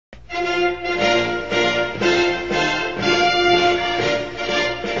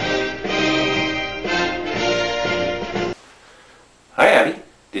Hi, Abby.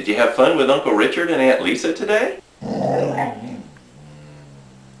 Did you have fun with Uncle Richard and Aunt Lisa today?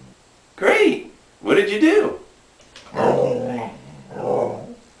 Great. What did you do?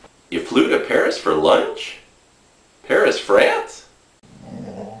 You flew to Paris for lunch? Paris, France?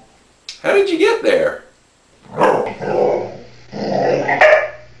 How did you get there?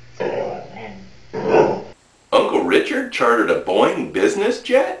 Uncle Richard chartered a Boeing business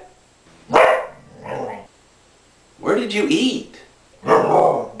jet? Where did you eat?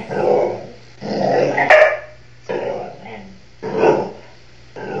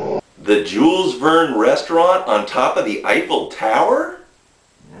 The Jules Verne restaurant on top of the Eiffel Tower?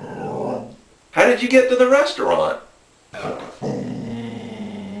 How did you get to the restaurant?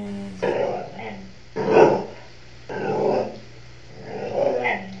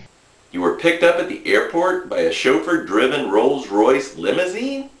 You were picked up at the airport by a chauffeur-driven Rolls-Royce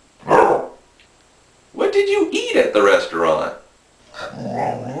limousine? What did you eat at the restaurant?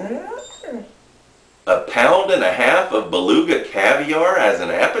 A pound and a half of beluga caviar as an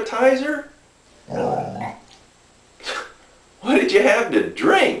appetizer? What did you have to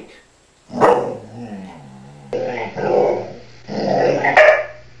drink?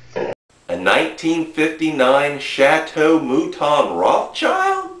 A 1959 Chateau Mouton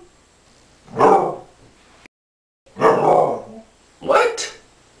Rothschild? What?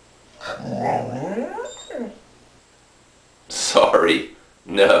 Sorry,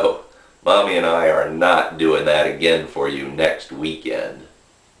 no. Mommy and I are not doing that again for you next weekend.